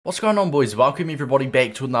What's going on, boys? Welcome everybody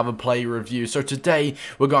back to another player review. So today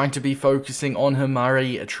we're going to be focusing on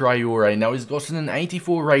Hamari Traore. Now he's gotten an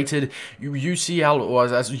 84 rated UCL, or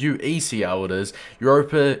as UECL it is,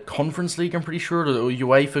 Europa Conference League, I'm pretty sure, or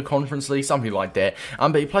UEFA Conference League, something like that.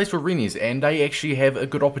 But he plays for Rennes, and they actually have a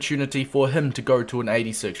good opportunity for him to go to an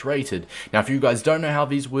 86 rated. Now if you guys don't know how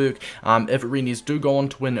these work, if Rennes do go on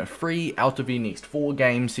to win 3 out of their next 4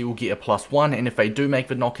 games, he will get a +1, and if they do make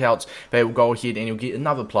the knockouts, they will go ahead and he'll get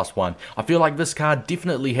another +1. I feel like this card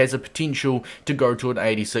definitely has a potential to go to an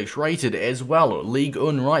 86 rated as well. Ligue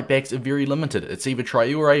 1 right backs are very limited. It's either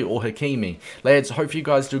Traore or Hakimi. Lads, hope you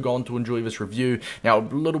guys do go on to enjoy this review. Now, a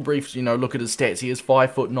little brief, look at his stats. He is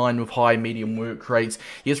 5'9" with high, medium work rates.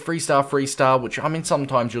 He has 3-star, which, I mean,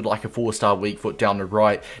 sometimes you'd like a 4-star weak foot down the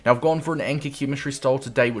right. Now, I've gone for an anchor chemistry style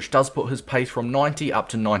today, which does put his pace from 90 up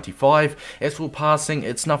to 95. As for passing,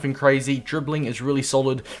 it's nothing crazy. Dribbling is really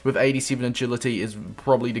solid with 87 agility is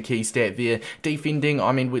probably the key stat there. Defending,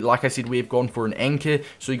 I mean, like I said, we have gone for an anchor,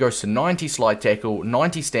 so he goes to 90 slide tackle,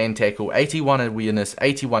 90 stand tackle, 81 awareness,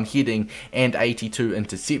 81 heading, and 82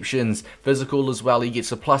 interceptions. Physical as well, he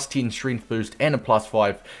gets a +10 strength boost and a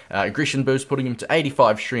 +5 aggression boost, putting him to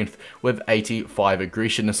 85 strength with 85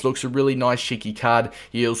 aggression. This looks a really nice cheeky card.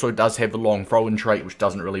 He also does have a long throw-in trait, which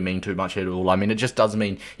doesn't really mean too much at all. I mean, it just does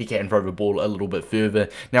mean he can throw the ball a little bit further.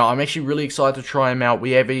 Now, I'm actually really excited to try him out.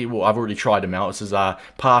 I've already tried him out. This is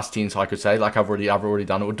past tense, I could say, like I've already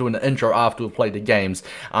done it. We're doing the intro after we played the games,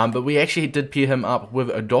 but we actually did pair him up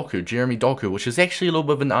with a Jeremy Doku, which is actually a little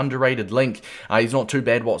bit of an underrated link. He's not too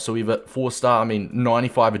bad whatsoever. 4-star, I mean,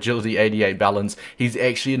 95 agility, 88 balance. He's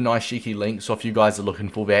actually a nice cheeky link, so if you guys are looking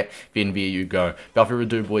for that, then there you go. Without further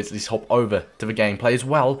ado, boys, let's hop over to the gameplay as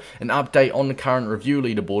well. An update on the current review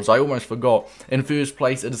leaderboards. I almost forgot. In first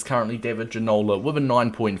place, it is currently David Ginola with a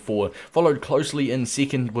 9.4, followed closely in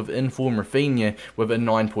second with Inform Rafinha with a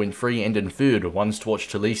 9.3, and in third, One Watch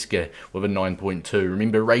Talisca with a 9.2.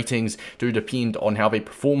 Remember, ratings do depend on how they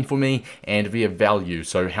perform for me and their value,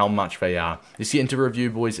 so how much they are. Let's get into review,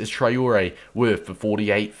 boys. Is Traore worth for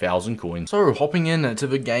 48,000 coins? So, hopping into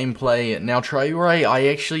the gameplay. Now, Traore, I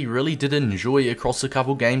actually really did enjoy across a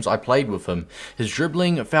couple games I played with him. His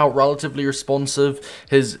dribbling felt relatively responsive.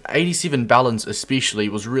 His 87 balance especially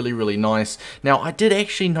was really nice. Now, I did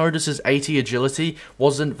actually notice his 80 agility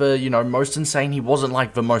wasn't the, most insane. He wasn't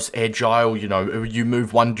like the most agile, you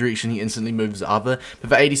move one direction, he instantly moves the other. But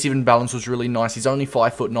the 87 balance was really nice. He's only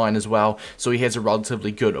 5'9" as well, so he has a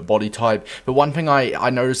relatively good body type. But one thing I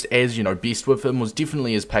noticed as, best with him was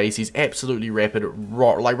definitely his pace. He's absolutely rapid,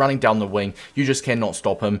 like running down the wing. You just cannot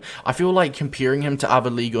stop him. I feel like comparing him to other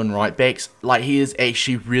Ligue 1 right backs, like he is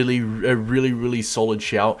actually a really solid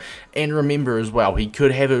shout. And remember as well, he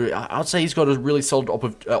could have I'd say he's got a really solid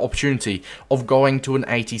opportunity of going to an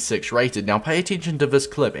 86 rated. Now pay attention to this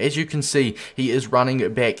clip. As you can see, he is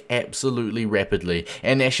running back absolutely rapidly,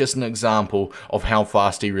 and that's just an example of how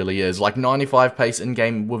fast he really is. Like 95 pace in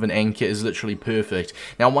game with an anchor is literally perfect.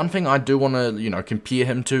 Now one thing I do want to compare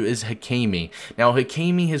him to is Hakimi. Now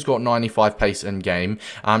Hakimi has got 95 pace in game.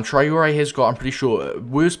 Traore has got, I'm pretty sure,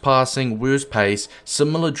 worse passing, worse pace,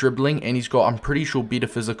 similar dribbling, and he's got, I'm pretty sure, better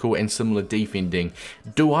physical and similar defending.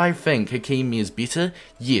 Do I think Hakimi is better?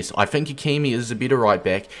 Yes, I think Hakimi is a better right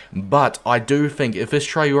back, but I do think if this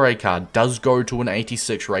Traore card does go to an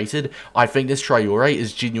 86 rated, I think this Traore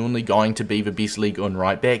is genuinely going to be the best Ligue 1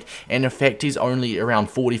 right back, and in fact he's only around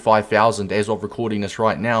 45,000 as of recording this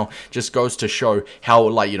right now. Just goes to show how,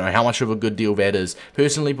 how much of a good deal that is.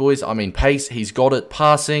 Personally, boys, I mean, pace, he's got it.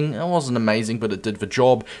 Passing, it wasn't amazing, but it did the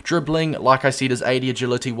job. Dribbling, like I said, his 80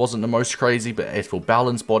 agility wasn't the most crazy, but as for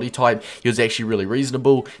balance, body type, he was actually really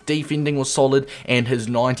reasonable. Defending was solid, and his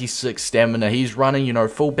 96 stamina. He's running,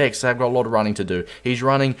 fullbacks have got a lot of running to do. He's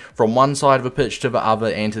running from one side of a pitch to the other,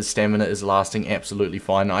 and his stamina is lasting absolutely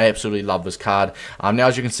fine. I absolutely love this card. Now,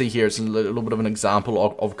 as you can see here, it's a little bit of an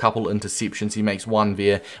example of a couple interceptions. He makes one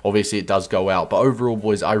there. Obviously, it does go out. But overall,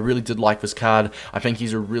 boys, I really did like this card. I think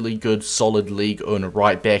he's a really good, solid Ligue 1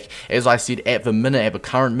 right back. As I said, at the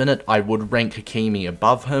current minute, I would rank Hakimi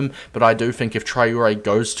above him. But I do think if Traore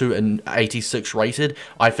goes to an 86 rated,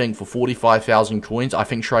 I think for 45,000 coins, I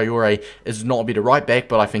think Traore is not a better right back,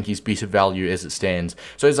 but I think he's better value as it stands.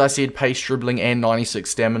 So as I said, pace, dribbling, and 96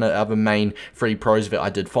 stamina are the main 3 pros that I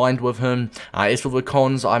did find with him. As for the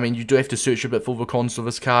cons, I mean, you do have to search a bit for the cons of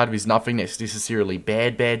this card. There's nothing that's necessarily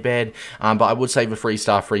bad. But I would say the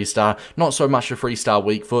 3-star. Not so much a 3-star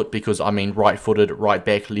weak foot, because, I mean, right-footed, right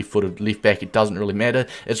back, left-footed, left back, it doesn't really matter.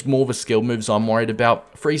 It's more the skill moves I'm worried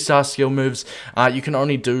about. 3-star skill moves, you can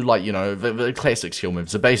only do, like, the classic skill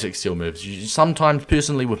moves, the basic skill moves. Sometimes,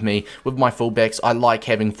 personally with me, with my fullbacks, I like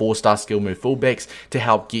having 4-star skill move fullbacks to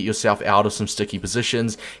help get yourself out of some sticky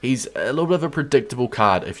positions. He's a little bit of a predictable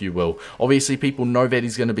card, if you will. Obviously, people know that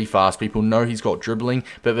he's going to be fast. People know he's got dribbling,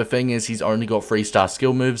 but the thing is, he's only got 3-star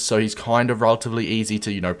skill moves, so he's kind of relatively easy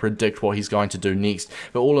to, you know, predict what he's going to do next.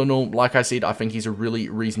 But all in all, like I said, I think he's a really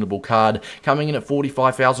reasonable card, coming in at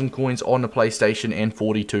 45,000 coins on the PlayStation and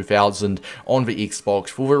 42,000 on the Xbox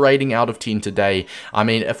for a rating out of 10 today. I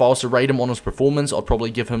mean, if I was to rate him on his performance, I'd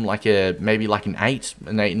probably give him like maybe like an 8,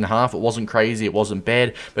 an 8.5. It wasn't crazy, it wasn't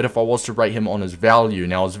bad, but if I was to rate him on his value,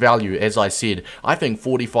 now his value, as I said, I think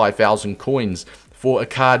 45,000 coins for a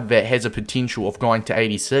card that has a potential of going to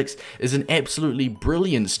 86 is an absolutely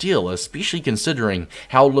brilliant steal, especially considering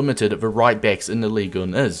how limited the right backs in the league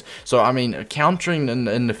is. So, I mean, countering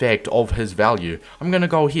in the fact of his value, I'm going to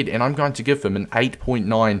go ahead and I'm going to give him an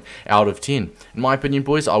 8.9 out of 10. In my opinion,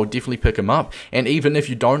 boys, I would definitely pick him up, and even if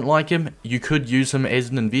you don't like him, you could use him as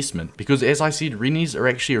an investment, because as I said, Rennies are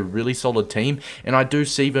actually a really solid team, and I do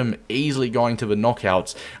see them easily going to the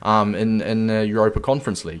knockouts in the Europa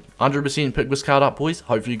Conference League. 100% pick this card up, boys.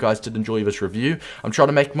 Hopefully you guys did enjoy this review. I'm trying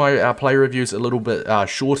to make my player reviews a little bit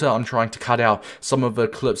shorter. I'm trying to cut out some of the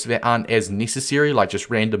clips that aren't as necessary, like just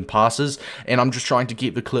random passes, and I'm just trying to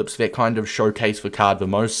get the clips that kind of showcase the card the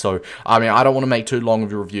most. So, I mean, I don't want to make too long of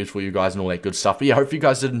the reviews for you guys and all that good stuff. But yeah, hope you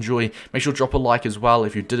guys did enjoy. Make sure to drop a like as well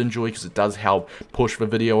if you did enjoy, because it does help push the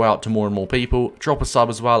video out to more and more people. Drop a sub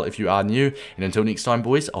as well if you are new. And until next time,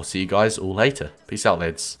 boys, I'll see you guys all later. Peace out,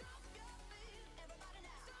 lads.